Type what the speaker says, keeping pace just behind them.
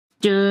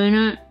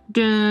Dun,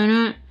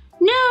 dun.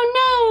 No,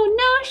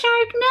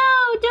 shark,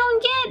 no,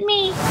 don't get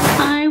me.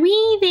 Are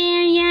we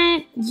there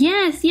yet?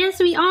 Yes,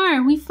 we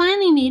are. We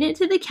finally made it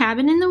to the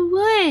cabin in the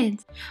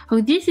woods.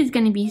 Oh, this is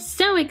gonna be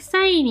so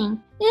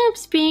exciting.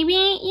 Oops,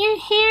 baby, your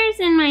hair's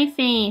in my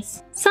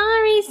face.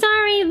 Sorry.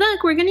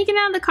 Look, we're gonna get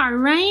out of the car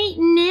right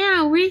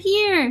now. We're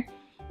here.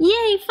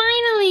 Yay,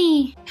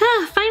 finally.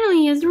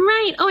 Finally is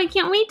right. Oh, I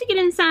can't wait to get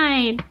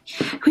inside.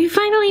 We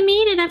finally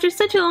made it after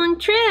such a long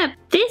trip.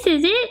 This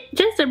is it?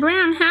 Just a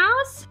brown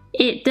house?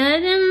 It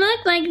doesn't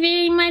look like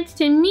very much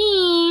to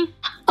me.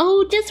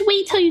 Oh, just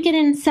wait till you get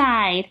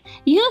inside.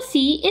 You'll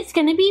see it's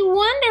gonna be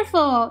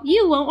wonderful.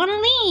 You won't want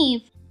to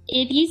leave.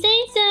 If you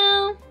say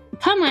so.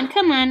 Come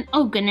on.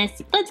 Oh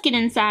goodness, let's get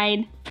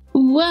inside.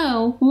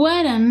 Whoa,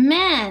 what a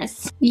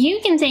mess. You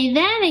can say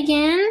that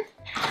again.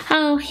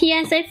 Oh,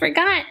 yes, I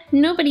forgot.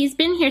 Nobody's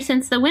been here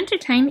since the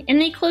wintertime and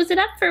they close it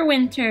up for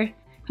winter.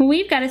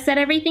 We've got to set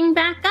everything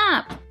back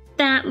up.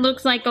 That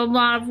looks like a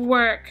lot of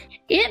work.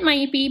 It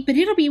might be, but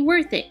it'll be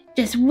worth it.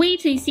 Just wait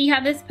till you see how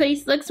this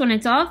place looks when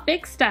it's all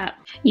fixed up.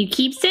 You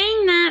keep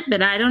saying that,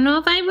 but I don't know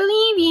if I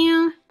believe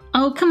you.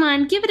 Oh, come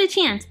on, give it a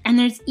chance. And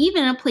there's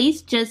even a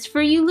place just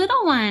for you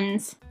little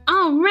ones.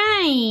 All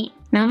right.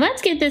 Now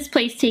let's get this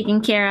place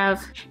taken care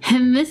of.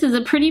 And this is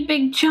a pretty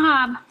big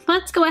job.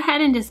 Let's go ahead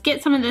and just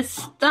get some of this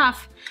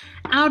stuff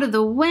out of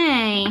the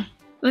way.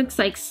 Looks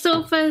like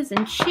sofas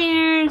and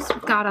chairs.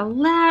 We've got a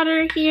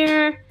ladder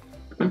here.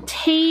 Some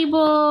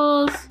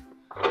tables.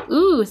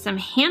 Ooh, some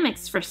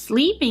hammocks for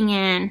sleeping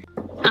in.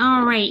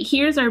 All right,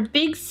 here's our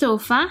big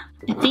sofa.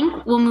 I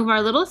think we'll move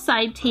our little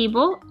side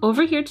table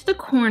over here to the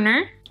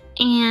corner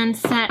and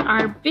set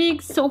our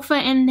big sofa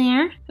in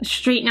there.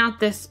 Straighten out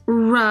this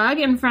rug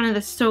in front of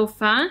the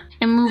sofa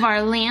and move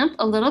our lamp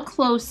a little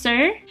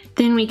closer.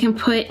 Then we can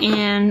put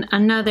in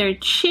another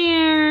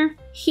chair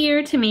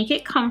here to make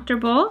it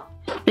comfortable.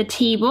 The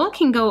table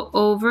can go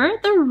over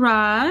the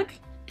rug.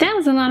 That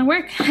was a lot of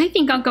work. I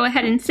think I'll go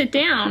ahead and sit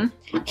down.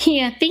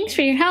 Yeah, thanks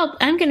for your help.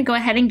 I'm gonna go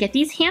ahead and get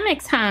these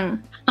hammocks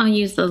hung. I'll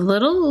use the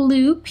little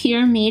loop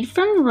here made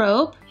from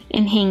rope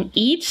and hang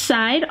each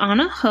side on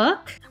a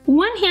hook.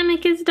 One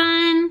hammock is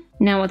done.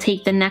 Now we'll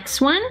take the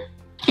next one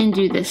and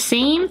do the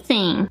same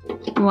thing.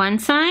 One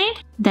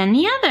side, then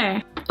the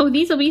other. Oh,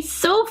 these will be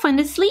so fun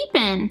to sleep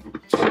in.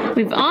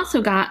 We've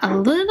also got a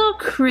little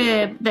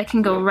crib that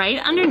can go right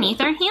underneath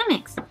our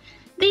hammocks.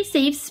 They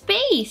save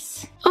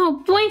space.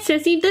 Oh boy,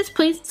 Sissy, this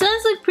place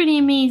does look pretty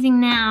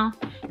amazing now.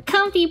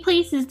 Comfy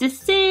places to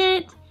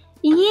sit.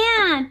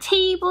 Yeah,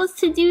 tables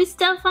to do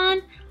stuff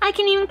on. I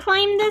can even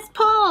climb this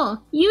pole.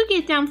 You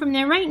get down from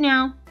there right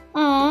now.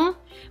 Aw,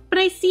 but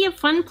I see a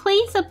fun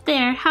place up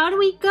there. How do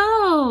we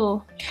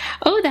go?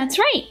 Oh, that's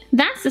right.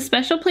 That's the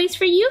special place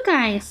for you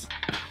guys.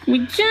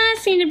 We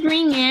just need to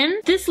bring in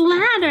this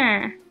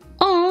ladder.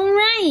 All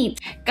right.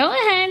 Go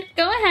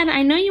ahead.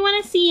 I know you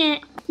want to see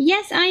it.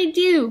 Yes, I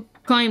do.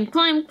 Climb.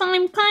 Come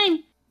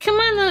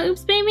on, little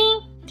Oops baby.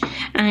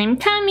 I'm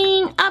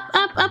coming. Up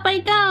I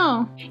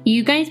go.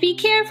 You guys be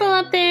careful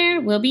up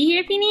there. We'll be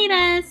here if you need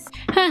us.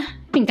 I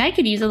think I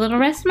could use a little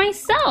rest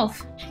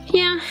myself.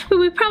 Yeah, but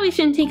we probably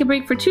shouldn't take a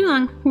break for too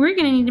long. We're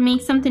gonna need to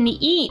make something to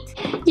eat.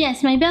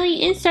 Yes, my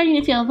belly is starting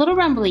to feel a little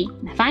rumbly.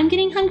 If I'm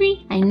getting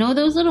hungry, I know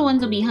those little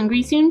ones will be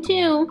hungry soon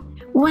too.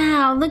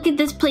 Wow, look at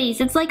this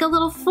place. It's like a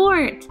little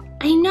fort.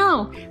 I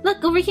know.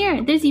 Look over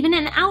here. There's even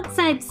an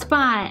outside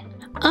spot.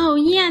 Oh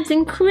yeah, it's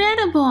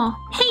incredible.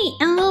 Hey,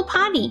 and a little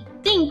potty.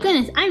 Thank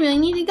goodness, I really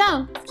need to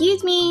go.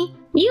 Excuse me.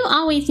 You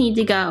always need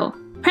to go.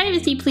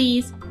 Privacy,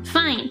 please.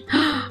 Fine.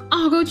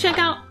 I'll go check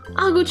out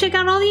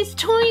all these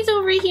toys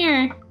over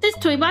here. This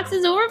toy box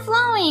is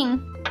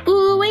overflowing.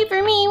 Ooh, wait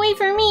for me.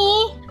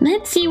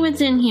 Let's see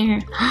what's in here.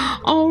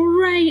 All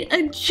right,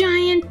 a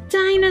giant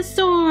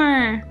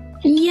dinosaur.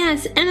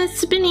 Yes, and a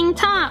spinning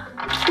top.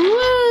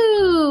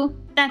 Woo!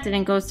 That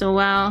didn't go so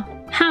well.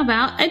 How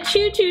about a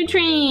choo-choo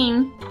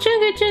train?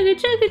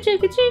 Choo-choo.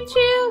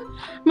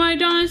 My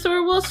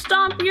dinosaur will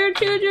stop your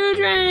choo-choo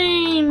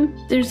train.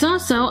 There's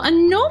also a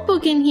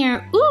notebook in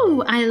here.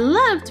 Ooh, I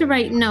love to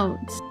write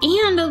notes.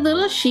 And a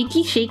little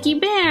shaky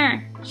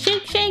bear.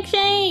 Shake.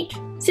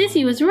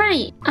 Sissy was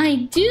right.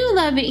 I do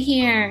love it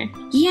here.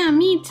 Yeah,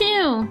 me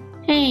too.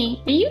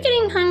 Hey, are you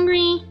getting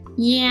hungry?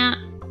 Yeah,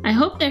 I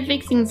hope they're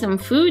fixing some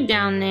food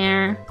down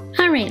there.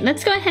 All right,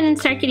 let's go ahead and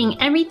start getting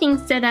everything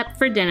set up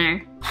for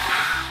dinner.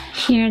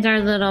 Here's our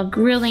little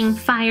grilling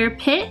fire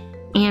pit,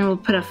 and we'll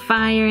put a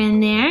fire in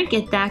there,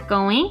 get that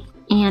going.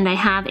 And I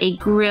have a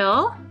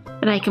grill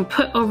that I can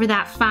put over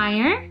that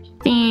fire.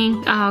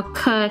 Think I'll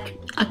cook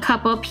a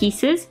couple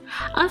pieces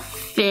of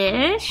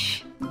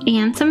fish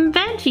and some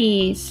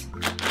veggies.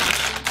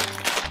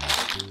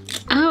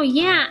 Oh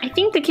yeah, I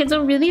think the kids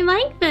will really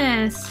like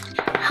this.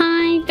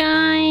 Hi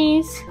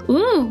guys.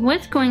 Ooh,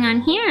 what's going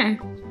on here?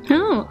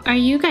 Oh, are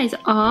you guys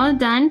all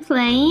done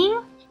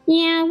playing?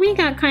 Yeah, we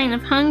got kind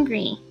of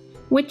hungry.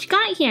 What you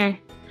got here?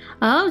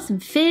 Oh, some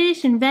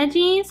fish and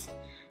veggies.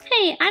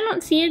 Hey, I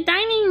don't see a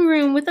dining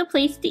room with a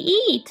place to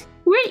eat.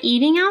 We're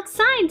eating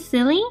outside,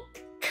 silly.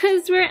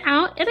 'cause we're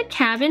out at a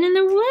cabin in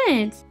the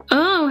woods.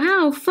 Oh,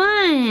 how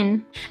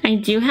fun. I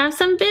do have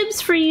some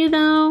bibs for you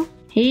though.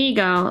 Here you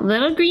go, a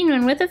little green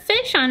one with a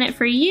fish on it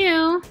for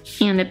you.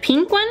 And a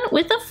pink one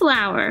with a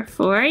flower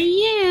for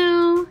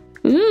you.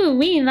 Ooh,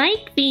 we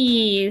like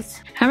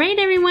these. All right,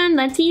 everyone,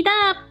 let's eat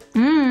up.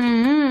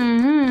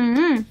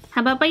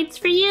 How about bites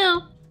for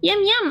you?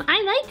 Yum, yum,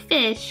 I like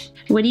fish.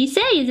 What do you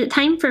say? Is it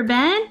time for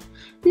bed?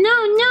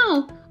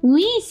 No,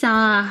 we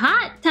saw a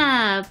hot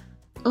tub.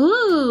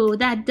 Ooh,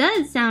 that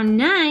does sound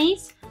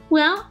nice.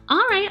 Well,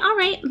 all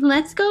right,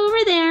 let's go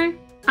over there.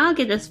 I'll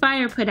get this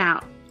fire put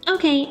out.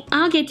 Okay,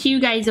 I'll get you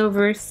guys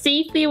over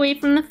safely away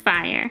from the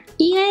fire.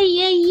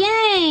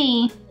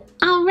 Yay!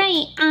 All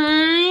right,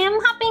 I'm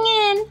hopping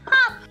in.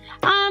 Hop!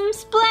 I'm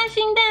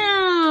splashing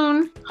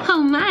down.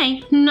 Oh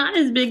my, not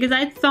as big as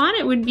I thought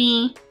it would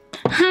be.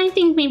 I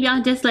think maybe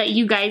I'll just let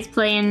you guys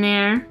play in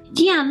there.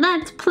 Yeah,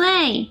 let's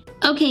play.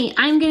 Okay,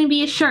 I'm gonna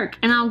be a shark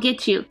and I'll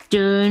get you.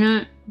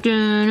 No,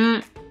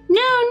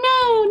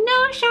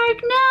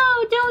 shark,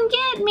 no, don't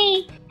get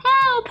me.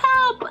 Help,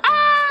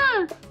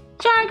 ah!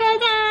 Shark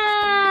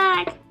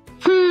attack!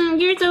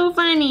 You're so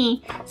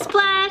funny.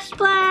 Splash,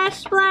 splash,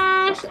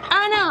 splash.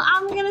 Oh no,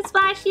 I'm gonna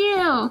splash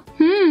you.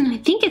 I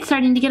think it's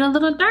starting to get a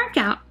little dark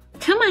out.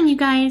 Come on, you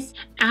guys.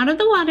 Out of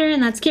the water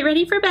and let's get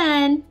ready for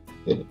bed.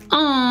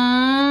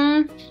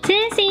 Aww.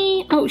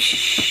 Sissy. Oh,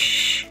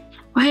 shh.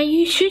 Why are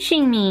you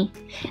shushing me?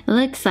 It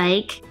looks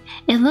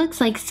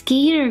like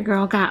Skater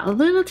Girl got a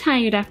little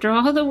tired after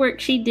all the work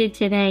she did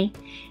today.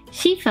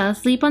 She fell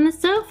asleep on the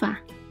sofa.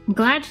 I'm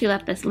glad she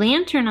left this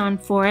lantern on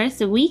for us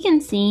so we can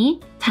see.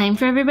 Time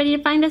for everybody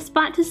to find a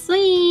spot to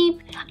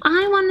sleep.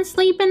 I want to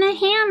sleep in a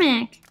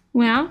hammock.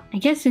 Well, I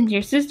guess since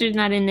your sister's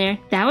not in there,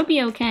 that would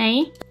be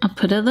okay. I'll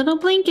put a little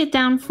blanket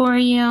down for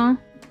you.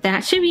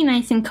 That should be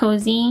nice and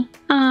cozy.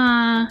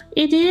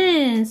 It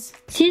is.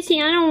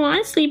 Sissy, I don't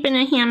want to sleep in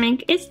a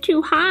hammock. It's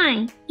too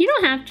high. You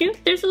don't have to.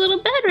 There's a little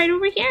bed right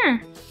over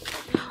here.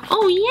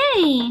 Oh,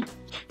 yay.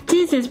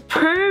 This is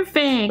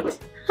perfect.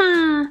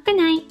 Good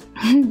night.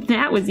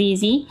 That was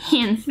easy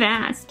and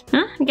fast.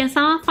 I guess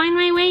I'll find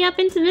my way up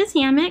into this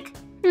hammock.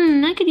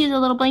 I could use a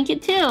little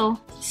blanket too.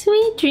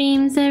 Sweet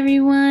dreams,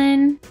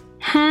 everyone.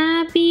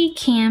 Happy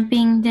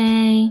camping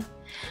day.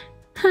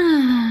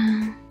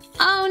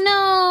 Oh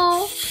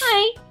no!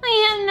 I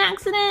had an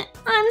accident.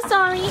 I'm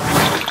sorry.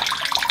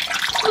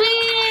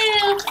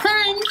 Woo!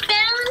 Fun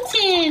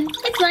fountain!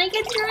 It's like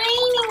it's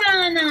raining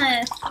on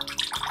us.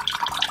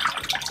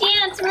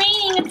 Yeah, it's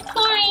raining, it's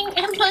pouring,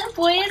 and my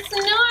boy is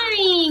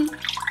snoring.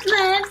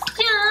 Let's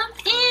jump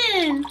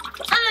in.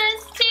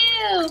 Us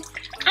too.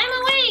 I'm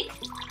awake.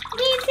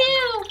 Me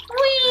too.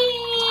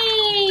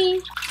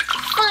 Whee!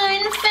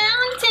 Fun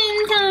fountain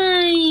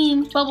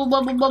time. Bubble,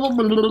 bubble, bubble,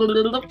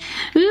 bubble.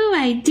 Ooh,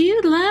 I do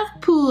love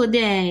pool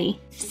day.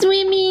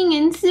 Swimming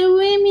and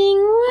swimming.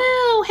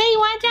 Woo! Hey,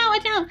 watch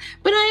out.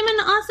 But I'm an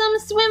awesome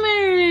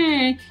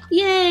swimmer.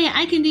 Yay,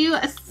 I can do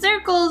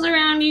circles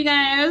around you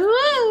guys.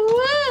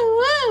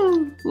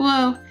 Woo!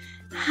 Whoa,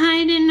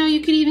 I didn't know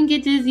you could even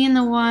get dizzy in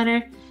the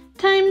water.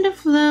 Time to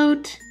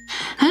float.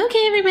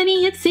 Okay,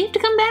 everybody, it's safe to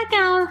come back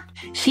out.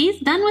 She's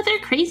done with her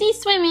crazy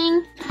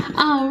swimming.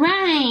 All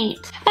right.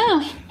 Oh,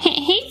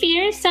 hey,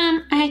 Fierce.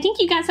 I think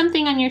you got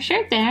something on your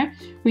shirt there.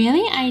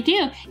 Really? I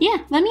do. Yeah,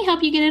 let me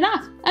help you get it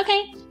off.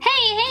 Okay.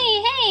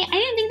 Hey, I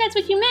didn't think that's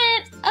what you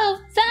meant. Oh,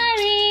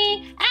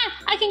 sorry.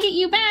 I can get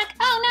you back.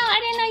 Oh, no, I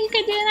didn't know you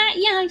could do that.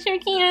 Yeah, I sure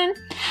can.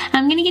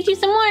 I'm gonna get you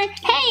some more.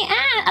 Hey,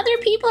 other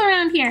people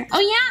around here. Oh,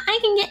 yeah, I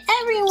can get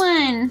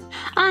everyone.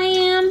 I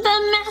am the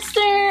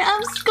master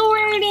of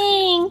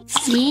squirting.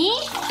 See?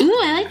 Ooh,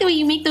 I like the way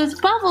you make those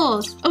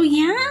bubbles. Oh,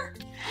 yeah?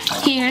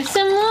 Here's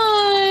some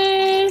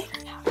more.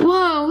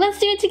 Whoa, let's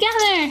do it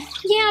together.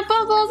 Yeah,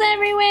 bubbles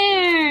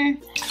everywhere.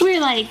 We're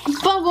like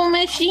bubble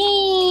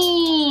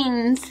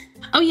machines.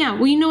 Oh yeah,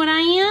 well you know what I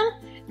am?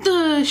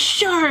 The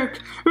shark.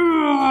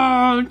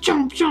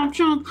 Jump, jump,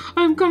 jump.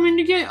 I'm coming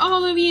to get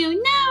all of you.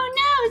 No,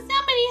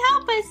 somebody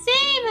help us.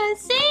 Save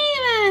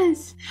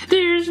us.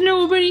 There's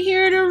nobody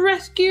here to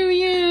rescue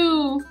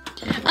you.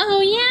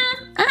 Oh yeah,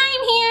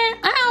 I'm here.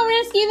 I'll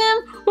rescue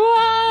them.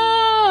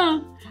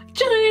 Whoa!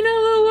 China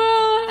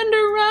Lua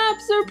under wrap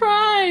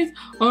surprise.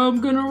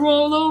 I'm gonna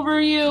roll over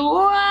you.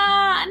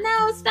 Whoa!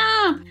 No,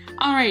 stop.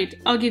 All right,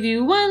 I'll give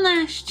you one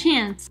last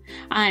chance.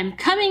 I'm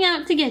coming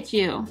out to get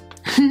you.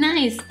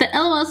 Nice, the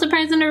LOL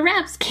surprise under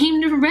wraps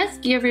came to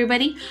rescue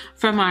everybody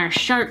from our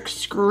shark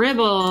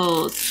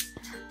scribbles.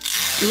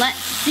 Let's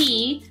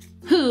see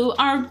who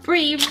our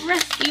brave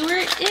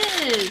rescuer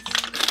is.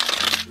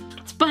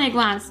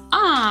 Spyglass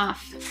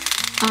off.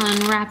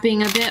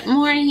 Unwrapping a bit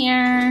more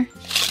here.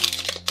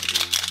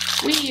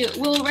 We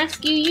will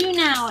rescue you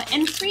now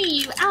and free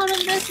you out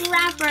of this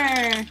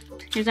wrapper.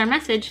 Here's our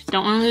message.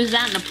 Don't want to lose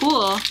that in the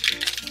pool.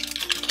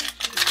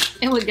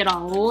 It would get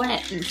all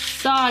wet and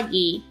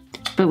soggy.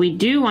 But we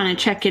do want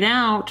to check it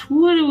out.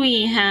 What do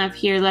we have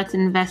here? Let's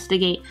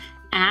investigate.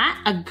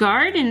 At a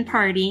garden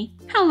party.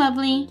 How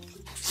lovely.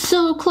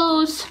 So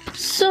close.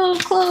 So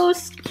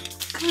close.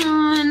 Come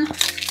on.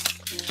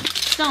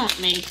 Don't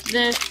make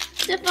this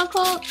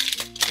difficult.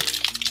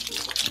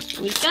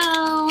 Here we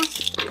go.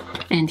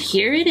 And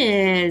here it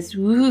is.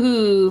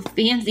 Woo,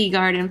 fancy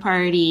garden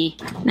party.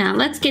 Now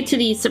let's get to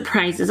these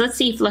surprises. Let's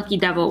see if Lucky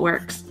Devil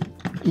works.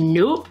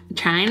 Nope,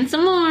 trying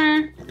some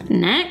more.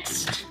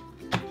 Next.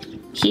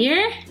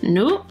 Here,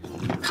 nope.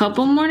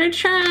 Couple more to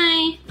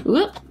try.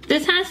 Whoop,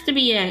 this has to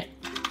be it.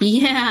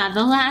 Yeah,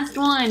 the last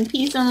one,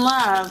 peace and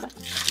love.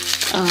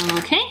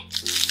 Okay,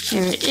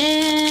 here it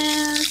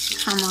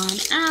is. Come on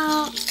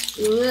out.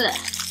 Ugh.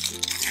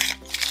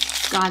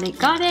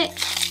 Got it.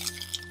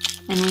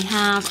 And we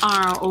have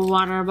our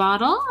water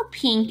bottle,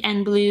 pink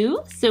and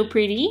blue, so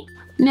pretty.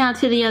 Now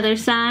to the other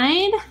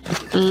side,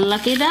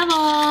 Lucky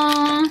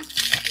Devil.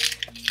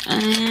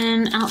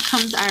 And out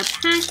comes our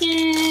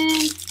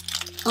package.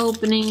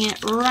 Opening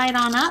it right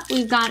on up,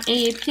 we've got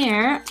a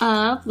pair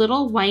of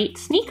little white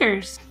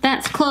sneakers.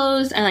 That's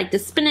closed. I like to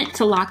spin it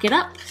to lock it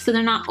up so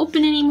they're not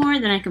open anymore.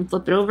 Then I can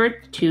flip it over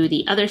to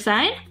the other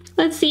side.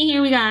 Let's see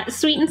here, we got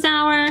sweet and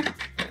sour.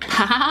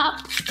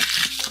 Hop.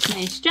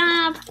 Nice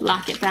job.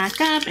 Lock it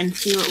back up and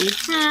see what we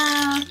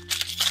have.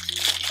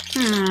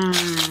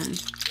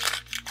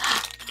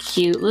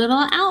 Cute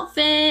little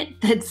outfit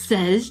that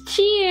says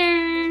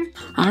cheer.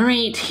 All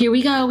right, here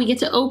we go. We get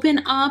to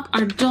open up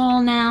our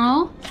doll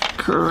now.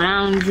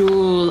 Crown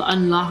Jewel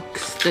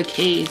unlocks the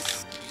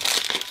case.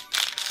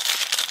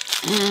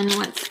 And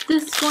what's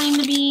this going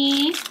to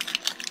be?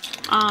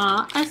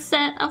 A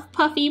set of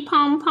puffy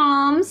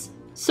pom-poms.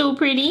 So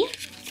pretty.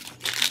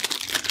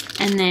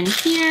 And then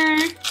here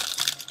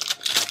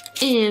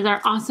is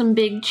our awesome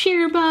big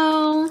cheer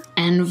bow.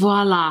 And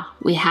voila,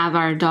 we have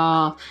our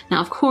doll. Now,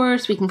 of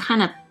course, we can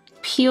kind of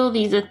peel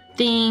these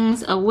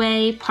things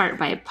away part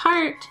by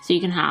part. So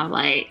you can have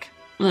like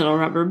little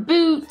rubber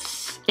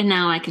boots. And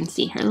now I can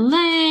see her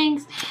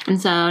legs. And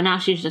so now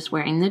she's just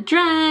wearing the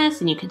dress,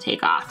 and you can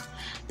take off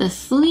the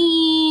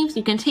sleeves.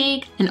 You can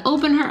take and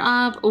open her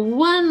up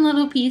one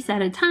little piece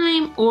at a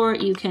time, or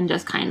you can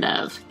just kind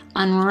of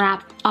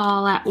unwrap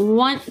all at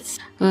once.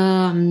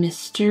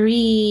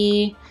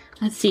 Mystery.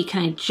 Let's see,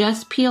 can I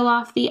just peel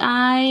off the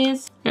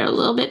eyes? They're a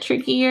little bit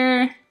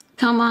trickier.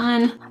 Come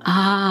on.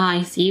 Ah,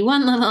 I see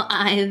one little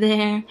eye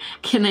there.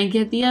 Can I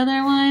get the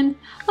other one?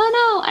 Oh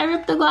no, I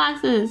ripped the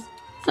glasses.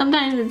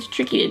 Sometimes it's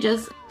tricky to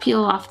just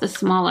peel off the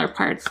smaller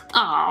parts.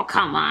 Oh,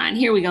 come on.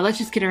 Here we go. Let's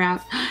just get her out.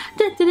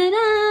 Da da da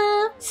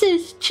da!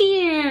 Sis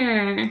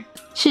Cheer!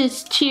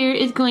 Sis Cheer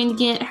is going to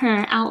get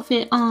her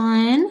outfit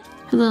on.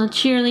 Her little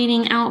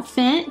cheerleading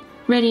outfit.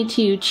 Ready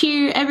to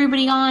cheer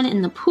everybody on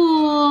in the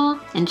pool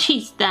and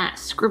chase that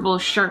scribble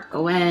shark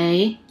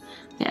away.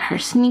 Get her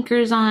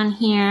sneakers on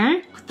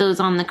here. Put those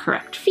on the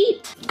correct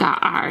feet.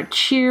 Got our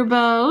cheer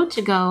bow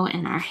to go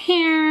in our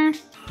hair.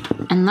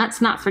 And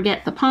let's not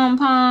forget the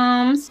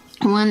pom-poms.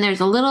 When there's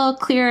a little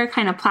clear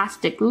kind of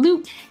plastic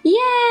loop.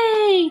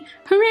 Yay!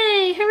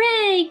 Hooray,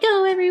 hooray!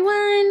 Go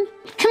everyone!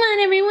 Come on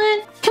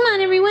everyone! Come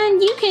on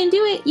everyone! You can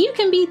do it! You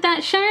can beat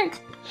that shark!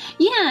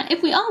 Yeah,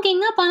 if we all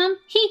gang up on him,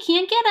 he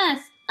can't get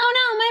us! Oh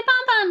no, my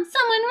pom-pom!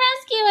 Someone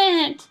rescue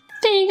it!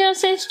 There you go,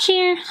 Sis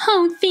Cheer.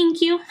 Oh,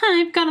 thank you.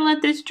 I've got to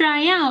let this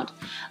dry out.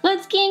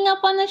 Let's gang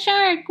up on the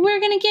shark. We're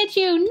gonna get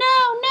you. No,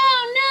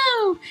 no,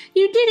 no!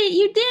 You did it,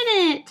 you did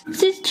it!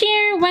 Sis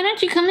Cheer, why don't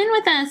you come in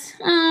with us?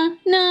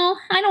 No,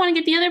 I don't want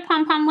to get the other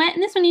pom-pom wet,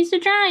 and this one needs to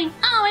dry.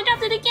 Oh, I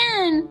dropped it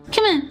again!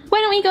 Come on,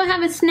 why don't we go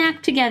have a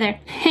snack together,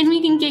 and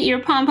we can get your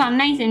pom-pom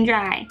nice and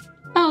dry.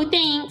 Oh,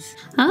 thanks.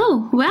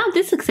 Oh, wow,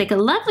 this looks like a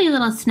lovely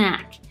little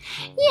snack.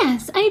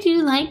 Yes, I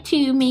do like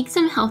to make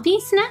some healthy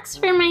snacks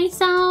for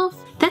myself.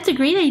 That's a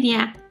great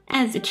idea.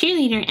 As a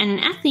cheerleader and an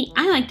athlete,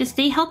 I like to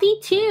stay healthy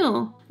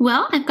too.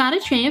 Well, I've got a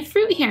tray of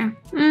fruit here.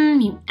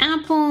 An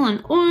apple,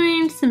 an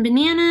orange, some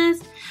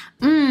bananas.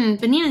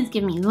 Bananas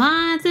give me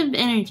lots of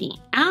energy.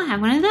 I'll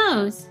have one of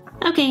those.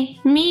 Okay,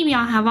 maybe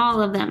I'll have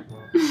all of them.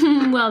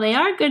 Well, they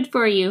are good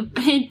for you,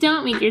 but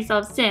don't make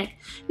yourself sick.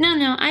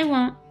 No, I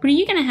won't. What are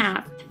you gonna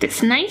have?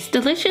 This nice,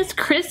 delicious,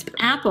 crisp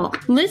apple.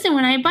 Listen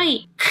when I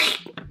bite.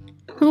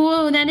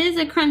 Whoa, that is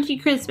a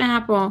crunchy, crisp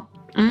apple.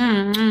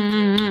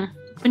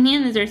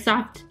 Bananas are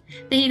soft.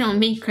 They don't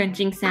make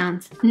crunching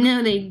sounds.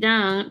 No, they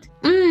don't.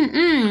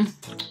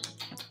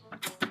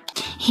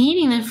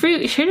 Eating the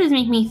fruit sure does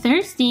make me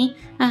thirsty.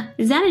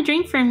 Is that a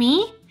drink for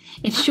me?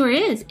 It sure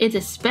is. It's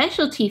a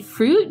specialty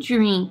fruit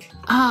drink.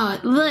 Oh,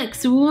 it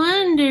looks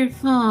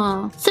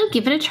wonderful. So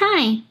give it a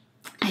try.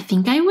 I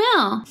think I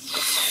will.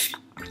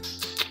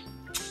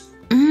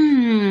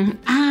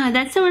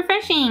 That's so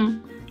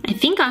refreshing. I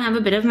think I'll have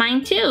a bit of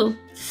mine too.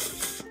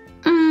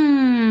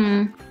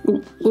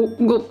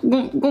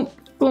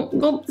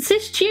 Go.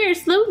 Sis Cheer,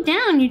 slow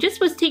down. You're just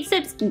supposed to take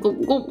sips.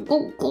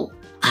 Go.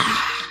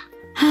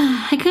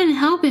 I couldn't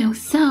help it. It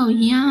was so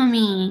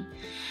yummy.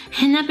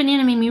 And that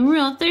banana made me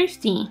real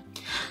thirsty.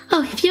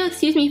 Oh, if you'll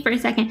excuse me for a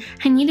second,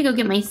 I need to go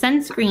get my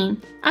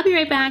sunscreen. I'll be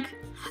right back.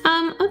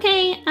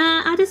 Okay,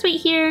 I'll just wait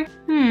here.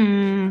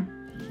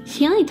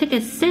 She only took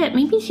a sip.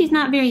 Maybe she's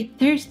not very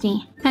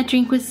thirsty. That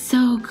drink was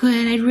so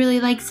good. I'd really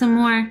like some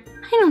more.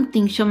 I don't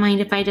think she'll mind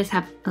if I just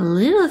have a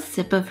little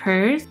sip of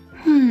hers.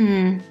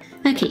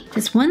 Okay,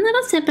 just one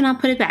little sip and I'll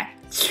put it back.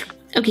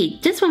 Okay,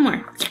 just one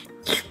more.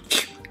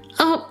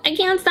 Oh, I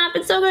can't stop.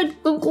 It's so good.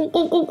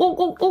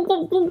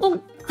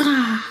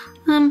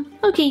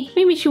 Okay,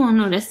 maybe she won't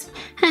notice.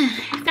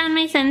 Found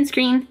my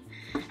sunscreen.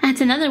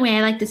 That's another way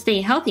I like to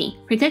stay healthy,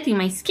 protecting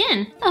my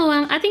skin.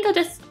 Oh, I think I'll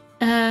just,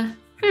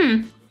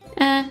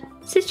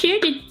 Sister,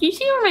 did you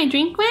see where my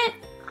drink went?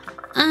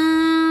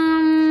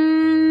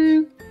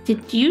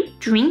 Did you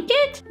drink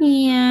it?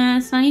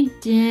 Yes, I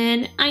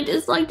did. I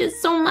disliked it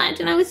so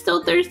much and I was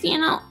so thirsty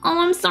and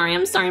I'm sorry,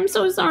 I'm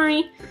so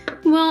sorry.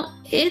 Well,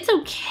 it's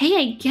okay,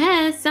 I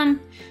guess.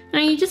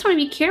 You just want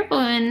to be careful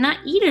and not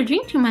eat or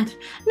drink too much.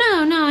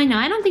 No, I know.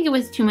 I don't think it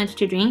was too much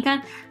to drink.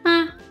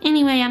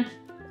 Anyway,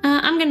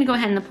 I'm gonna go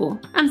ahead in the pool.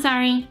 I'm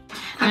sorry.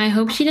 I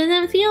hope she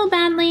doesn't feel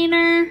bad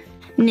later.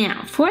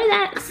 Now, for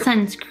that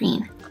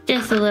sunscreen.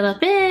 Just a little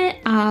bit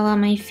all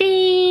on my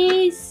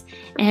face.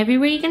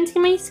 Everywhere you can see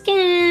my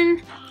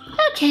skin.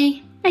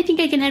 Okay, I think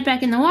I can head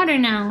back in the water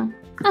now.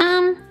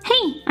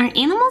 Hey, are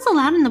animals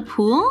allowed in the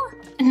pool?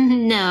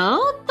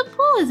 No, the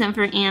pool isn't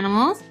for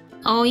animals.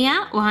 Oh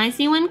yeah? Well, I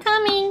see one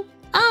coming.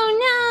 Oh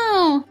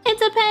no!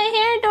 It's a pet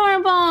hair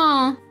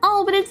doorball!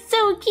 Oh, but it's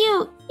so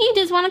cute! You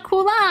just want to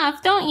cool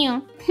off, don't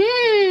you?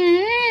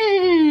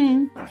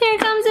 Here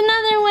comes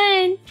another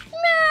one!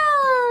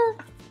 No!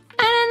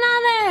 And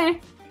another!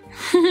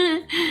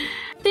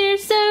 They're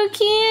so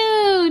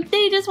cute!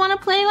 They just want to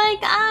play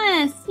like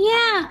us!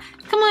 Yeah!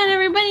 Come on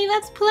everybody,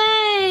 let's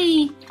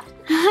play!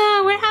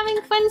 We're having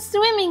fun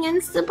swimming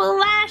and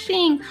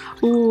splashing!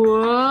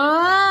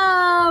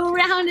 Whoa!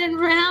 Round and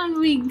round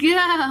we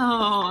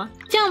go!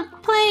 Jump,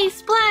 play,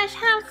 splash,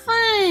 have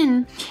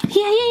fun!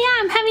 Yeah,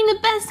 I'm having the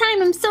best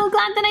time. I'm so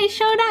glad that I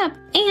showed up.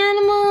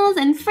 Animals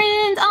and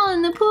friends all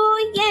in the pool.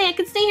 Yay, I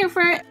could stay here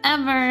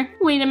forever.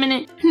 Wait a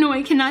minute. No,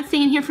 I cannot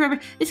stay in here forever.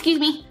 Excuse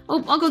me.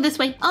 Oh, I'll go this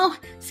way. Oh,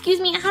 excuse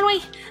me. How do I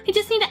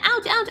just need to,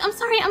 ouch. I'm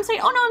sorry. Oh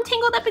no, I'm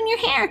tangled up in your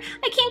hair.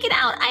 I can't get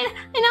out. I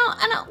know.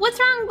 What's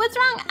wrong?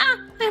 Ah,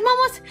 I'm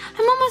almost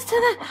to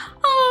the,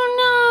 oh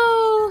no.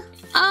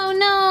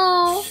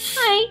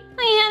 I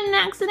had an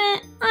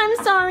accident. I'm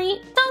sorry.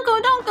 Don't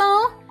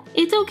go.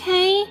 It's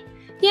okay.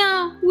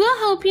 Yeah, we'll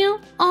help you.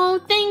 Oh,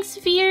 thanks,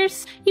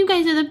 Fierce. You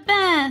guys are the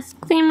best.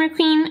 Glamour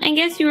Queen, I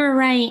guess you were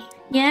right.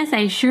 Yes,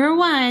 I sure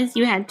was.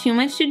 You had too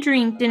much to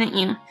drink, didn't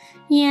you?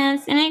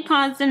 Yes, and it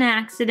caused an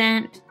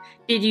accident.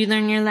 Did you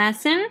learn your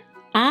lesson?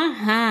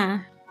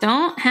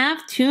 Don't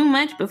have too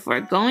much before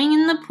going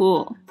in the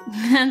pool.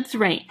 That's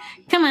right.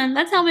 Come on,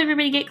 let's help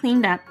everybody get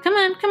cleaned up. Come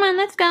on,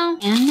 let's go.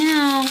 And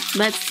now,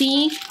 let's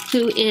see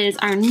who is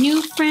our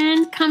new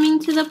friend coming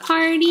to the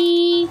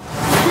party.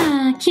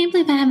 I can't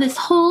believe I have this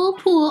whole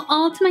pool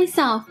all to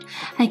myself.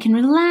 I can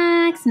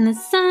relax in the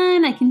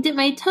sun. I can dip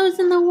my toes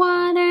in the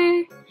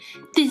water.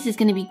 This is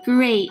gonna be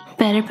great.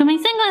 Better put my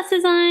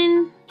sunglasses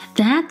on.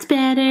 That's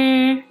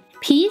better.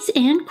 Peace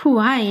and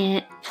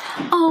quiet.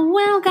 Oh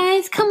wow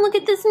guys, come look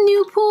at this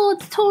new pool.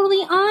 It's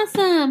totally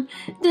awesome.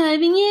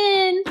 Diving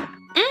in.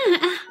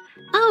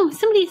 Oh,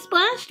 somebody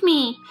splashed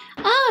me.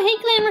 Oh, hey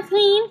Glamour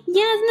Queen.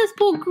 Yeah, isn't this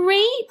pool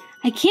great?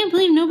 I can't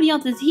believe nobody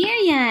else is here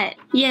yet.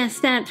 Yes,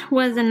 that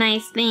was a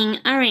nice thing.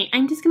 Alright,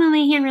 I'm just gonna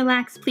lay here and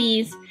relax,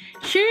 please.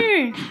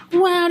 Sure.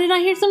 Wow, did I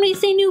hear somebody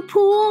say new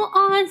pool?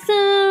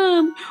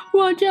 Awesome.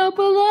 Watch out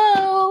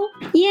below.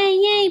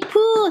 Yay,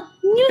 pool.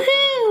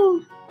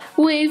 Yoo-hoo.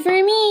 Wait for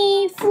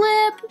me,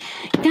 flip.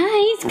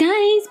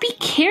 Guys, be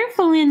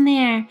careful in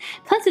there.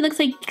 Plus it looks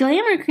like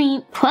Glamour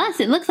Queen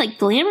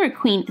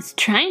is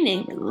trying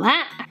to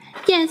relax.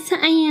 Yes,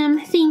 I am,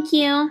 thank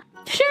you.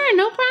 Sure,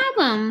 no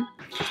problem.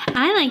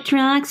 I like to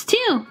relax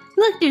too.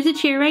 Look, there's a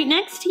chair right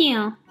next to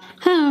you.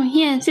 Oh,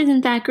 yes,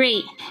 isn't that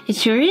great? It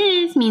sure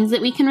is. Means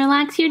that we can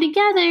relax here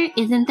together.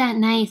 Isn't that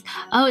nice?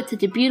 Oh, it's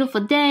such a beautiful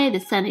day. The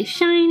sun is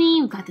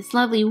shining. We've got this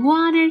lovely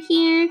water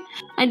here.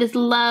 I just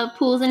love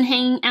pools and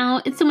hanging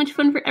out. It's so much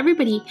fun for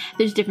everybody.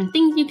 There's different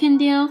things you can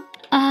do.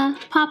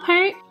 Pop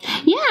Heart?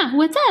 Yeah,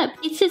 what's up?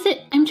 It's just that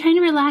I'm trying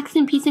to relax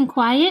in peace and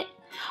quiet.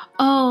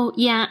 Oh,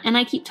 yeah, and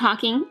I keep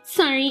talking.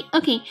 Sorry.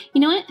 Okay,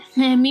 you know what?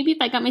 Maybe if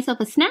I got myself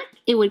a snack,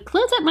 it would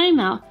close up my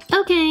mouth.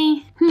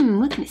 Okay.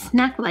 What kind of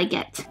snack will I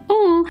get?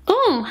 Oh,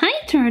 hi,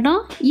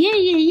 turtle.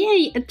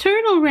 Yay, a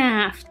turtle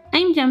raft.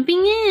 I'm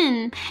jumping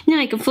in. Now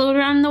I can float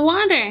around the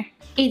water.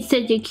 It's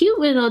such a cute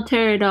little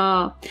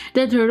turtle.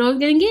 The turtle's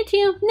gonna get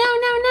you.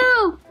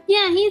 No.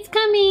 Yeah, he's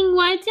coming.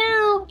 Watch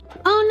out.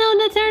 Oh no,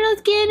 the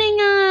turtle's getting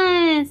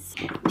us.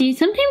 Do you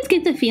sometimes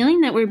get the feeling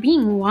that we're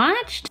being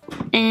watched?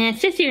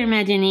 It's just your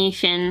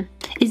imagination.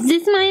 Is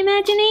this my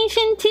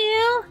imagination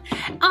too?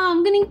 Oh,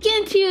 I'm gonna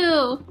get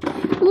you.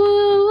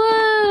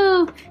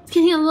 Whoa. It's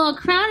getting a little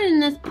crowded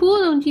in this pool,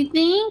 don't you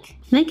think?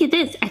 Look at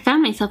this. I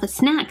found myself a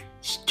snack.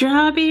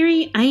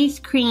 Strawberry ice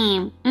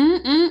cream.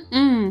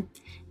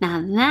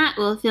 Now that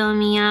will fill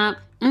me up.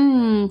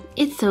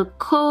 It's so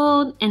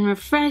cold and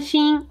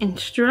refreshing and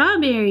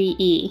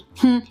strawberry-y.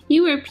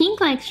 You were pink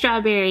like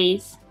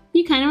strawberries.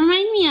 You kind of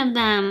remind me of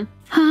them.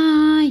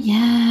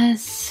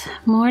 Yes.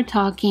 More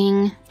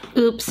talking.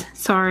 Oops,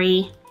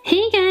 sorry.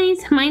 Hey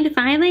guys, mind if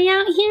I lay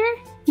out here?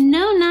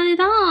 No, not at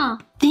all.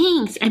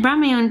 Thanks. I brought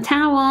my own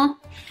towel.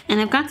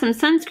 And I've got some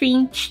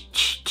sunscreen.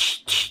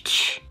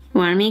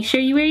 Want to make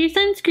sure you wear your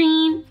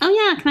sunscreen. Oh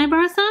yeah, can I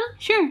borrow some?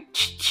 Sure.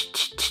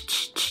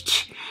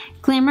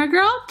 Glamour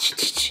girl.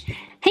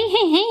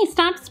 Hey,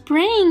 stop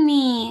spraying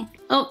me.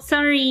 Oh,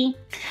 sorry.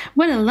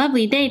 What a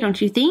lovely day, don't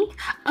you think?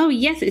 Oh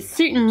yes, it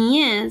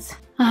certainly is.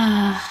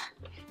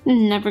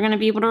 Never gonna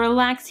be able to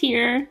relax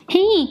here.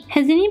 Hey,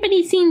 has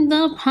anybody seen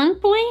Lil Punk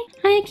Boy?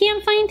 I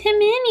can't find him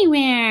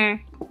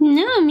anywhere.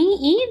 No, me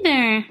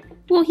either.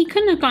 Well, he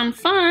couldn't have gone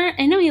far.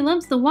 I know he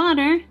loves the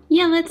water.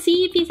 Yeah, let's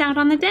see if he's out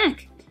on the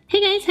deck.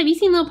 Hey guys, have you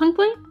seen Lil Punk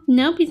Boy?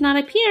 Nope, he's not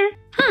up here.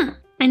 Huh,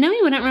 I know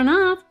he wouldn't run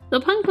off.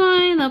 Lil Punk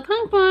Boy, Lil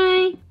Punk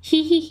Boy.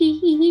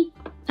 Hee.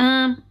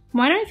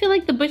 Why do I feel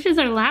like the bushes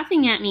are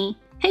laughing at me?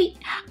 Hey,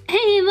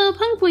 Lil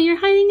Punk Boy, you're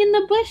hiding in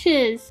the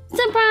bushes.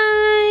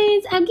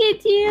 Surprise, I'll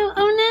get you.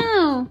 Oh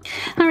no.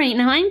 All right,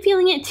 now I'm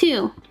feeling it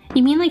too.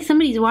 You mean like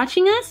somebody's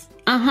watching us?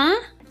 Uh-huh,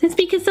 that's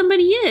because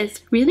somebody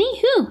is.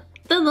 Really? Who?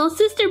 The little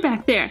sister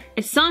back there.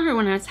 I saw her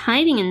when I was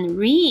hiding in the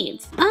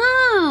reeds.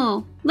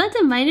 Oh, let's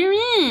invite her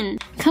in.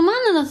 Come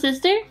on, little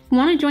sister.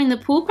 Want to join the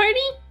pool party?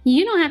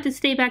 You don't have to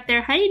stay back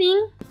there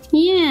hiding.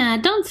 Yeah,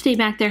 don't stay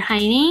back there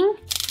hiding.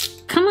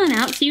 Come on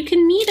out so you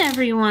can meet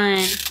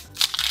everyone.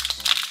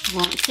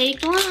 Won't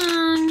take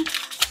long.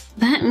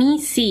 Let me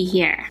see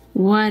here.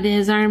 What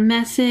is our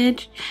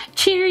message?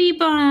 Cherry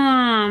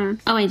bomb.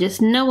 Oh, I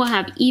just know we'll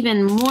have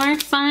even more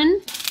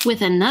fun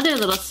with another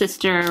little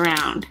sister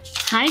around.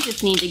 I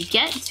just need to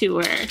get to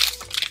her.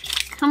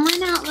 Come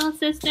on out, little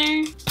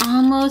sister.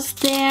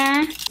 Almost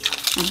there.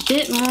 A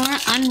bit more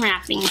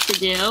unwrapping to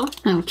do.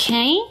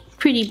 Okay,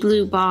 pretty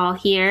blue ball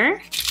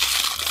here.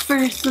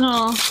 First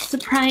little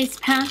surprise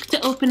pack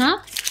to open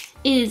up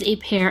is a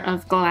pair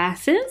of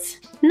glasses.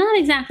 Not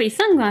exactly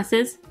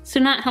sunglasses, so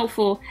not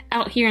helpful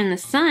out here in the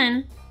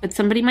sun, but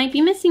somebody might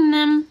be missing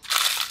them.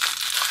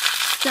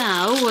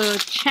 So we'll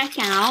check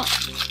out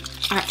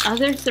our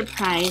other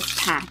surprise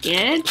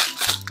package.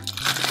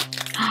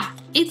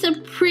 It's a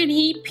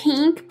pretty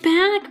pink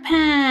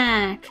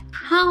backpack.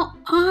 How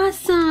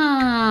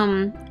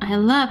awesome. I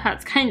love how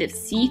it's kind of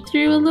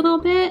see-through a little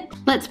bit.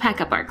 Let's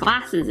pack up our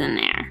glasses in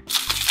there.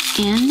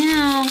 And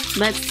now,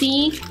 let's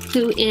see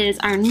who is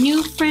our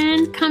new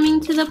friend coming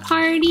to the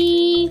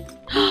party.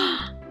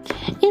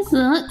 It's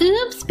little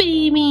Oops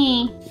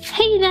Baby.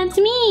 Hey, that's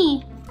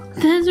me.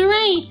 That's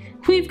right.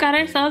 We've got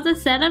ourselves a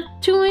set of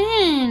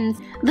twins.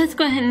 Let's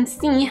go ahead and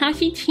see how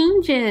she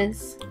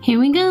changes. Here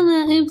we go,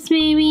 little Oops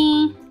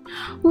Baby.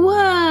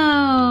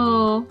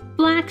 Whoa!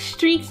 Black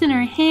streaks in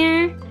her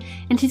hair.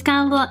 And she's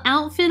got a little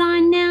outfit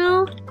on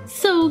now.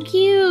 So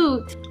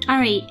cute.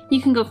 Alright,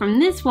 you can go from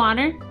this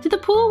water to the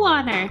pool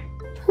water.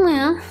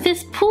 Well,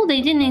 this pool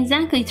day didn't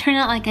exactly turn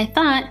out like I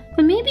thought,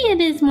 but maybe it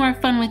is more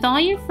fun with all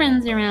your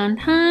friends around,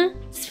 huh?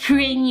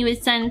 Spraying you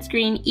with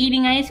sunscreen,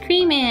 eating ice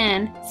cream,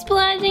 and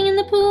splashing in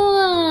the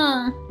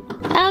pool.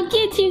 I'll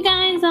get you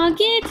guys, I'll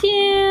get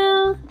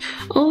you.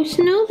 Oh,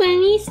 Snow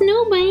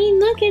Bunny,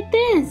 look at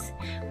this.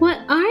 What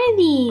are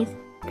these?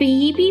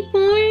 Baby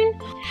born?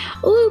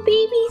 Oh,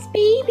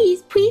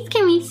 babies, please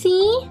can we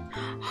see?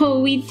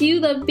 Oh, we do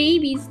love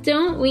babies,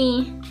 don't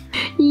we?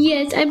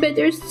 Yes, I bet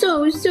they're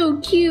so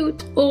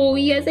cute. Oh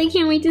yes, I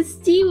can't wait to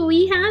see what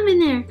we have in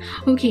there.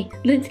 Okay,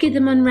 let's get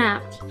them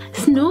unwrapped.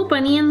 Snow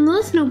Bunny and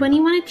Little Snow Bunny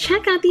want to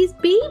check out these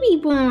baby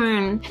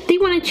born. They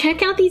want to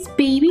check out these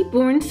baby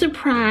born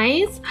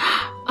surprise.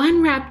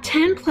 Unwrap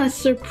 10 plus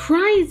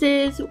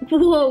surprises.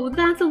 Whoa,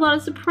 that's a lot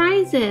of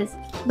surprises.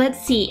 Let's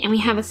see, and we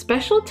have a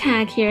special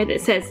tag here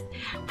that says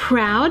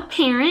proud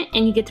parent,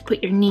 and you get to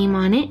put your name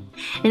on it.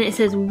 And it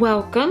says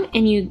welcome,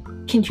 and you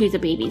can choose a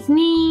baby's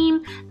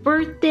name,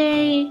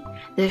 birthday,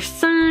 their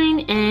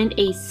sign, and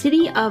a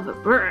city of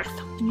birth.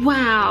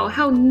 Wow,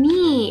 how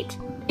neat.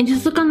 And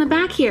just look on the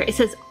back here. It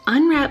says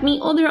unwrap me.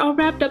 Oh, they're all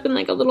wrapped up in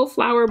like a little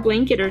flower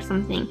blanket or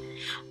something.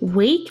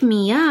 Wake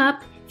me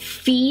up.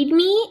 Feed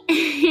me,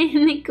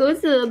 and it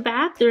goes to the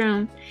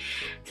bathroom.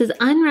 It says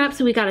unwrap,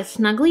 so we got a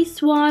snuggly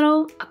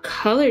swaddle, a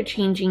color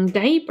changing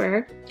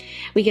diaper,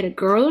 we get a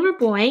girl or a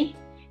boy,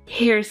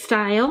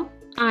 hairstyle,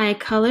 eye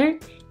color,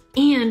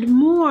 and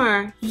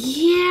more.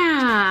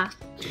 Yeah!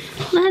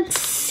 Let's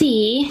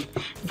see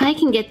if I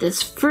can get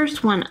this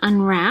first one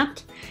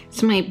unwrapped.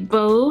 So my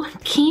bow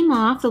came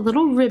off, the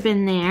little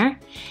ribbon there,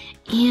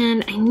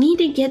 and I need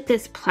to get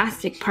this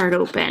plastic part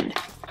open.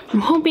 I'm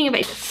hoping if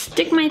I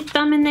stick my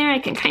thumb in there, I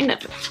can kind of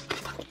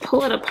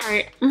pull it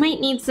apart. Might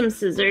need some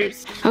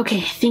scissors. Okay, I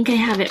think I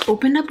have it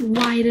opened up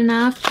wide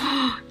enough.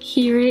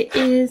 Here it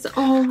is,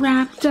 all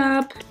wrapped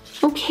up.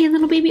 Okay,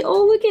 little baby.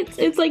 Oh, look,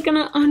 it's like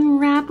gonna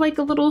unwrap like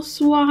a little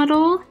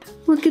swaddle.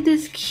 Look at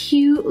this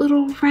cute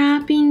little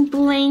wrapping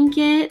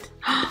blanket.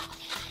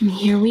 And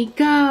here we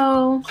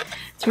go.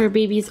 So our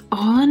baby's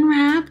all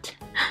unwrapped.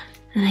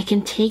 And I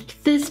can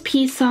take this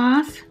piece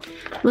off.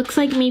 Looks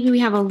like maybe we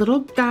have a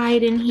little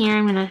guide in here.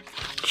 I'm gonna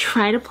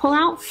try to pull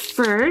out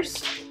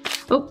first.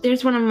 Oh,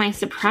 there's one of my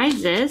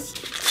surprises.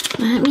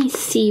 Let me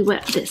see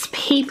what this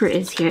paper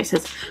is here. It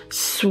says,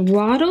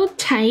 swaddle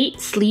tight,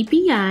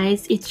 sleepy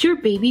eyes. It's your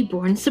baby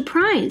born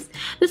surprise.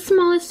 The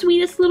smallest,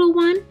 sweetest little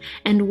one.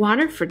 And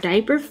water for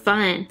diaper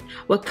fun.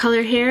 What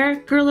color hair,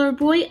 girl or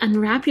boy?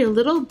 Unwrap your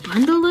little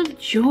bundle of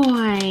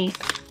joy.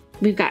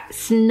 We've got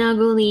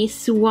snuggly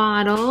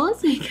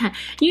swaddles. We've got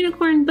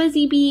unicorn,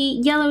 buzzy bee,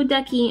 yellow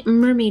ducky,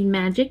 mermaid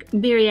magic,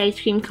 berry ice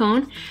cream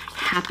cone,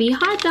 happy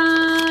hot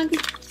dog.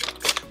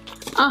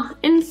 Oh,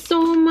 and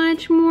so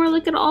much more.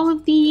 Look at all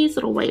of these.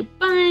 Little white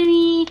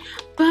bunny,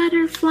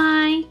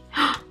 butterfly,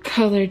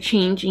 color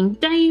changing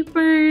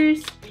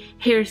diapers,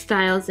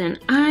 hairstyles and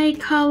eye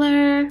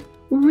color.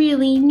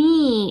 Really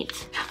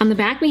neat. On the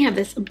back we have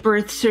this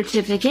birth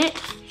certificate.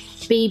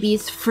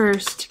 Baby's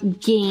first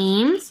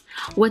games.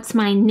 What's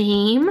my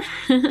name?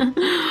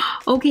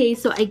 Okay,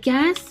 so I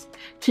guess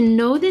to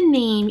know the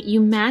name,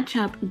 you match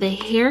up the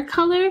hair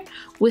color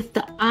with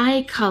the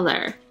eye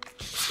color.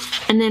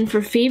 And then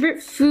for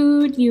favorite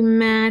food, you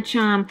match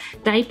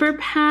diaper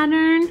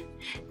pattern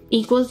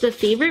equals the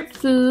favorite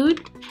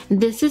food.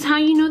 This is how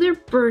you know their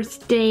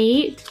birth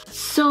date.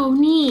 So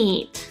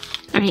neat.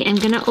 All right, I'm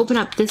gonna open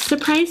up this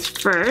surprise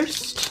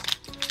first.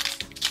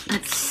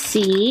 Let's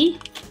see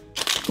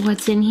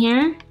what's in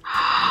here.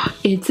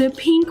 It's a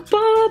pink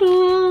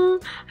bottle.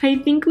 I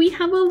think we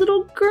have a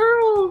little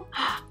girl.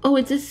 Oh,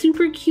 it's a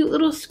super cute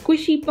little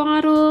squishy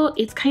bottle.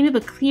 It's kind of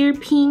a clear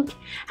pink,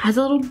 has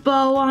a little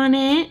bow on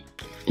it.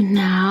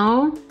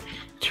 Now,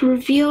 to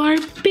reveal our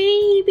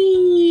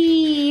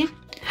baby.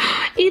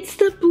 It's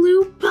the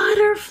blue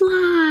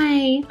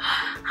butterfly.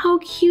 How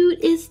cute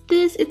is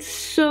this? It's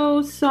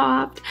so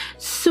soft,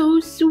 so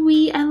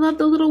sweet. I love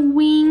the little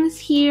wings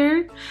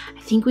here.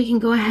 I think we can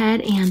go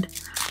ahead and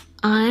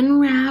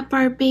unwrap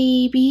our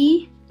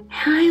baby.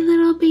 Hi,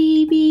 little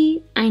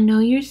baby. I know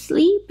you're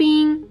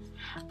sleeping,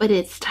 but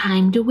it's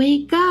time to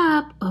wake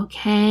up,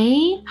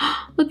 okay?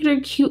 Look at her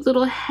cute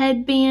little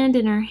headband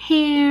and her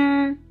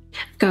hair.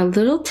 I've got a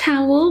little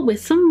towel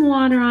with some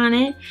water on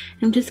it.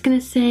 I'm just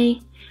gonna say,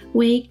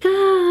 wake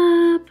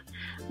up,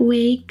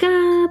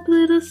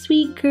 little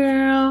sweet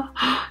girl.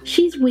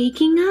 She's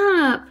waking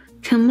up.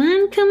 Come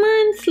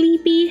on,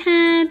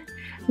 sleepyhead.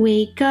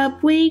 Wake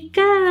up, wake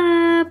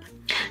up.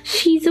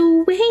 She's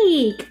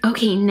awake.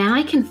 Okay, now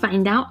I can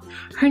find out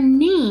her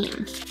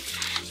name.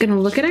 Gonna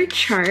look at our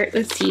chart.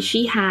 Let's see,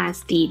 she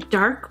has the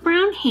dark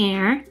brown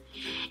hair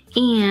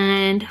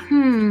and,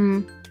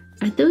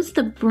 are those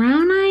the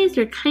brown eyes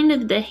or kind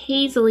of the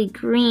hazily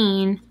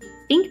green? I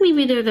think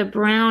maybe they're the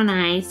brown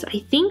eyes. So I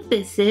think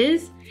this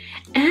is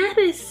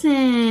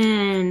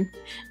Addison.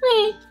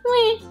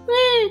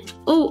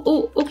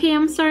 Oh, okay,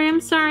 I'm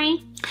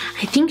sorry.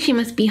 I think she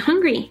must be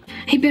hungry.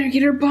 I better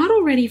get her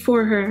bottle ready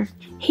for her.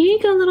 Here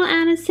you go, little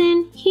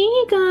Addison. Here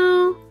you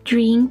go.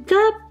 Drink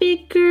up,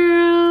 big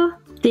girl.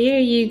 There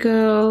you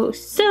go.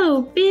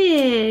 So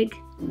big.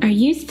 Are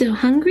you still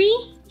hungry?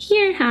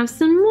 Here, have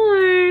some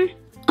more.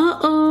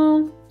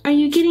 Uh-oh. Are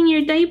you getting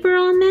your diaper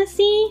all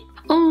messy?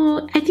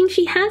 Oh, I think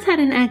she has had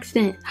an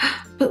accident.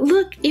 But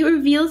look, it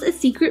reveals a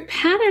secret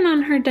pattern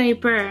on her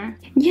diaper.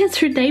 Yes,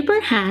 her diaper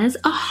has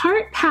a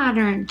heart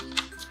pattern.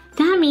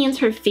 That means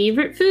her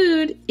favorite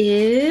food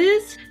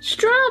is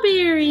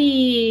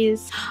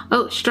strawberries.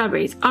 Oh,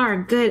 strawberries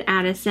are good,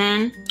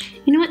 Addison.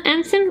 You know what,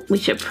 Addison? We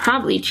should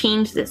probably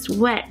change this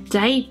wet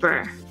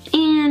diaper.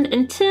 And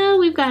until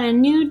we've got a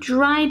new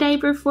dry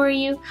diaper for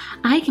you,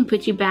 I can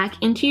put you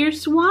back into your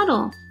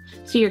swaddle.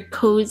 So you're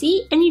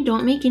cozy and you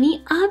don't make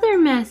any other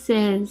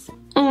messes.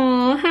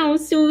 Oh, how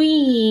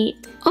sweet.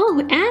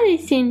 Oh,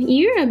 Addison,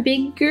 you're a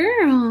big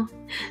girl,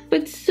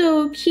 but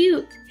so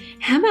cute.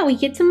 How about we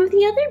get some of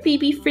the other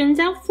baby friends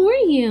out for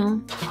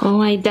you?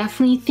 Oh, I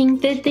definitely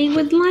think that they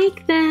would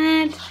like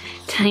that.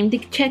 Time to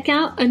check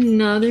out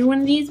another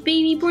one of these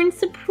baby born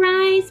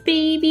surprise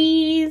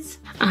babies.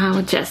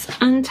 I'll just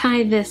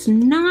untie this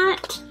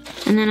knot,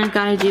 and then I've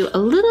got to do a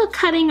little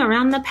cutting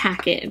around the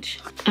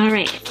package. All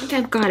right, I think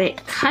I've got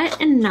it cut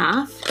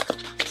enough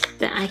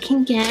that I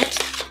can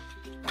get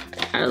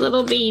our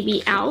little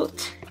baby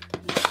out.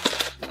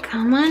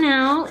 Come on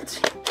out.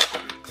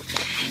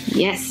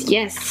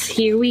 Yes,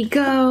 here we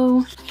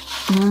go.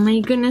 Oh my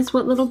goodness,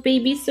 what little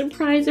baby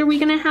surprise are we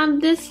gonna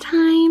have this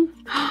time?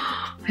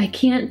 I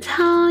can't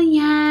tell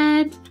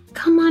yet.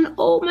 Come on,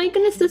 oh my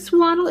goodness, the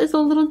swaddle is a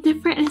little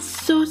different and it's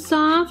so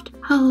soft.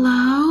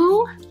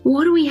 Hello?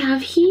 What do we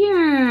have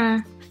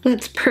here?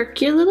 Let's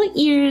perk your little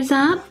ears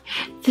up.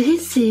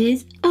 This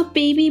is a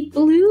baby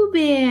blue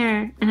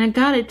bear. And I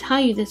gotta tell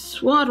you, this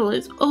swaddle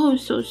is oh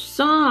so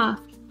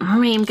soft. All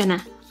right, I'm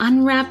gonna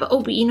unwrap.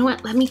 Oh, but you know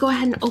what? Let me go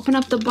ahead and open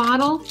up the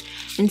bottle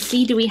and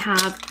see, do we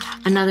have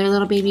another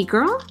little baby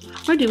girl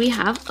or do we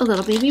have a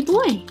little baby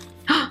boy?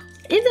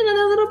 It's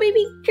another little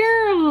baby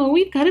girl.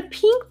 We've got a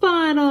pink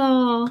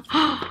bottle.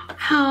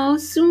 How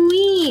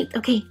sweet.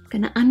 Okay,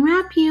 gonna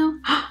unwrap you.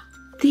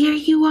 There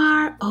you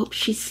are. Oh,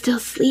 she's still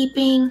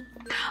sleeping.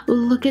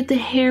 Look at the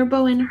hair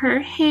bow in her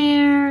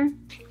hair.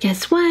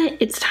 Guess what?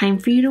 It's time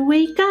for you to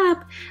wake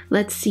up.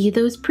 Let's see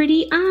those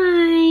pretty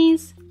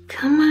eyes.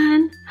 Come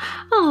on.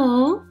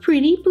 Oh,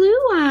 pretty blue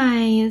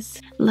eyes.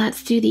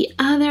 Let's do the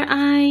other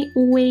eye.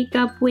 Wake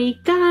up,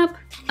 wake up.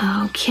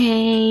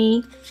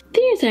 Okay.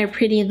 There's our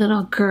pretty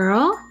little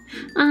girl.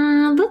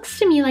 Looks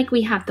to me like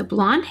we have the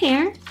blonde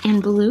hair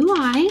and blue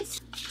eyes.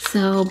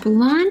 So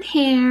blonde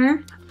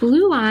hair,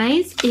 blue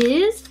eyes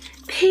is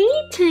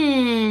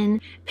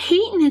Peyton.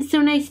 Peyton, it's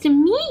so nice to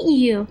meet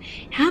you.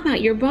 How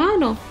about your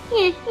bottle?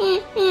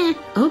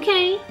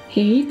 Okay,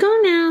 here you go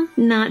now.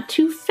 Not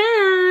too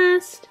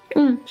fast.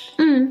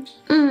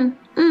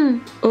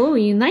 Oh,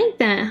 you like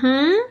that,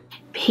 huh?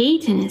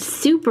 Peyton is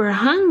super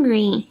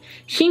hungry.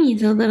 She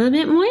needs a little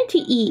bit more to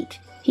eat.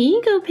 Here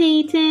you go,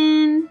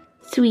 Peyton.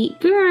 Sweet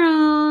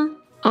girl.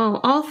 Oh,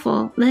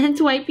 awful. Let's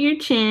wipe your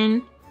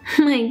chin.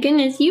 My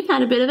goodness, you've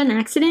had a bit of an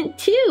accident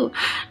too.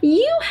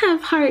 You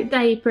have heart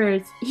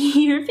diapers.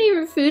 Your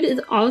favorite food is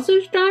also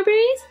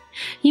strawberries?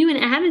 You and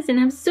Addison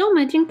have so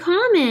much in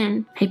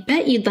common. I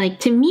bet you'd like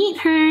to meet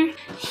her.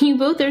 You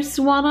both are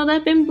swaddled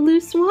up in blue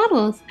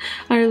swaddles.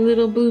 Our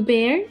little blue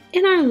bear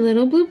and our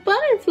little blue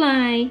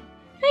butterfly.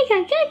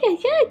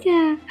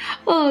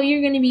 Oh,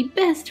 you're gonna be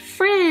best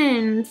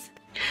friends.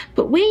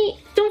 But wait,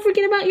 don't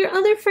forget about your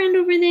other friend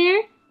over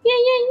there.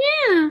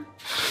 Yeah.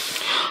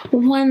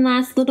 One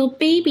last little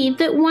baby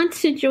that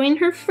wants to join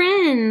her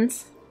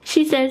friends.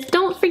 She says,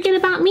 don't forget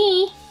about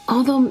me.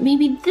 Although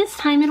maybe this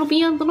time it'll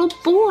be a little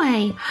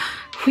boy.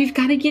 We've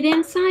got to get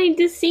inside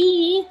to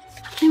see.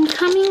 I'm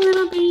coming,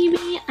 little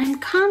baby. I'm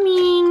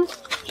coming.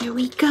 Here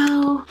we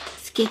go.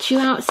 Let's get you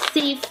out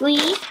safely.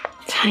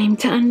 Time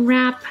to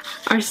unwrap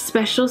our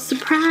special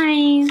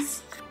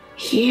surprise.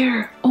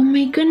 Here. Oh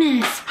my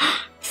goodness.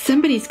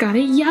 Somebody's got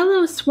a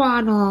yellow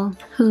swaddle.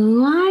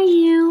 Who are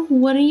you?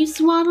 What are you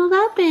swaddled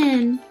up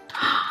in?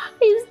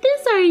 Is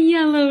this our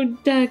yellow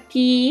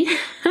ducky?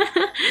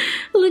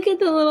 Look at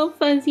the little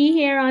fuzzy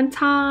hair on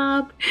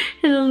top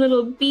and the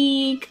little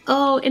beak.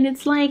 Oh, and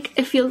it's like,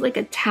 it feels like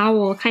a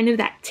towel, kind of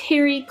that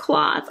terry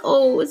cloth.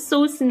 Oh, it's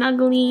so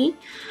snuggly.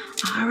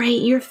 All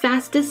right, you're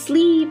fast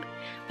asleep,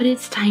 but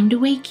it's time to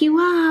wake you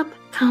up.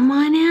 Come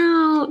on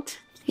out.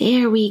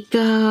 There we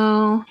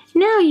go.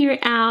 Now you're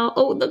out.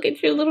 Oh, look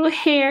at your little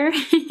hair.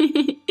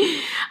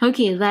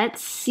 Okay,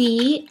 let's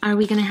see. Are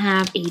we gonna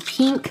have a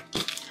pink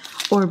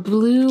or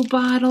blue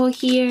bottle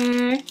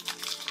here?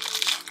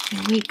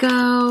 There we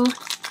go.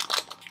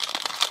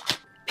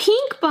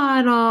 Pink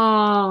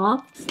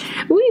bottle.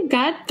 We've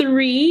got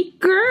 3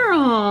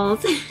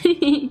 girls.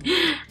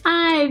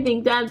 I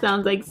think that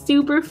sounds like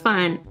super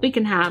fun. We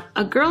can have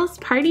a girls'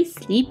 party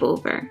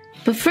sleepover.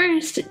 But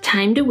first,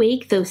 time to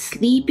wake those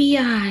sleepy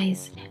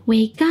eyes.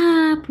 Wake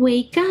up,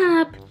 wake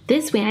up.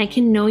 This way I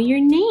can know your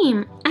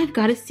name. I've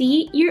got to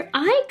see your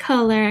eye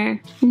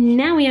color.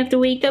 Now we have to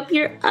wake up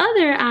your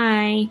other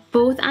eye.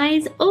 Both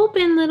eyes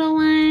open, little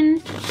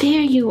one.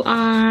 There you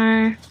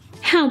are.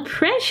 How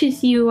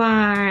precious you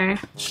are.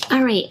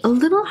 All right, a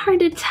little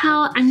hard to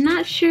tell. I'm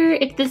not sure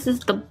if this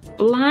is the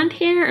blonde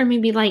hair or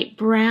maybe light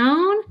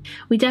brown.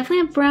 We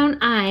definitely have brown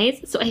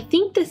eyes, so I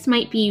think this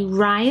might be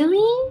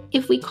Riley,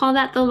 if we call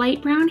that the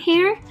light brown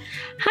hair.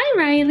 Hi,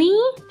 Riley.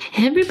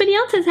 Everybody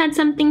else has had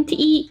something to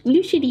eat.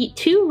 You should eat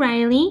too,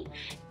 Riley.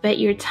 But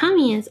your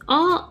tummy is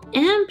all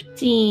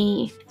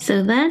empty. So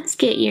let's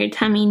get your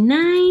tummy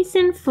nice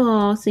and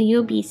full so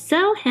you'll be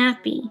so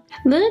happy.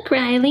 Look,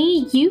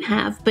 Riley, you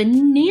have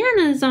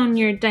bananas on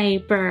your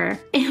diaper.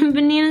 And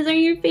bananas are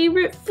your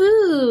favorite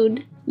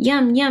food.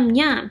 Yum, yum,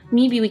 yum.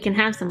 Maybe we can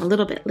have some a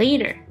little bit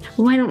later.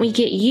 Why don't we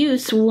get you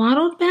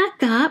swaddled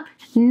back up,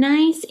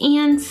 nice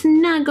and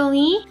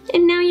snuggly,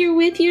 and now you're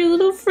with your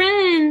little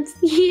friends.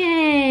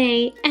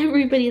 Yay!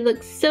 Everybody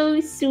looks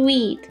so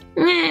sweet.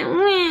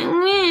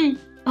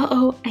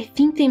 Uh-oh, I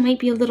think they might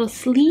be a little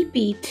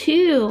sleepy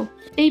too.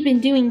 They've been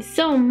doing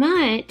so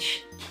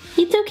much.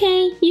 It's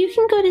okay, you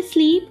can go to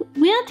sleep.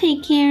 We'll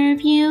take care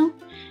of you.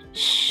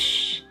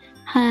 Shh.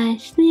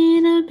 Hush,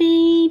 little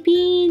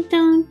baby,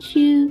 don't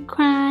you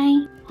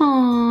cry.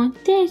 Aw,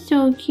 they're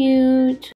so cute.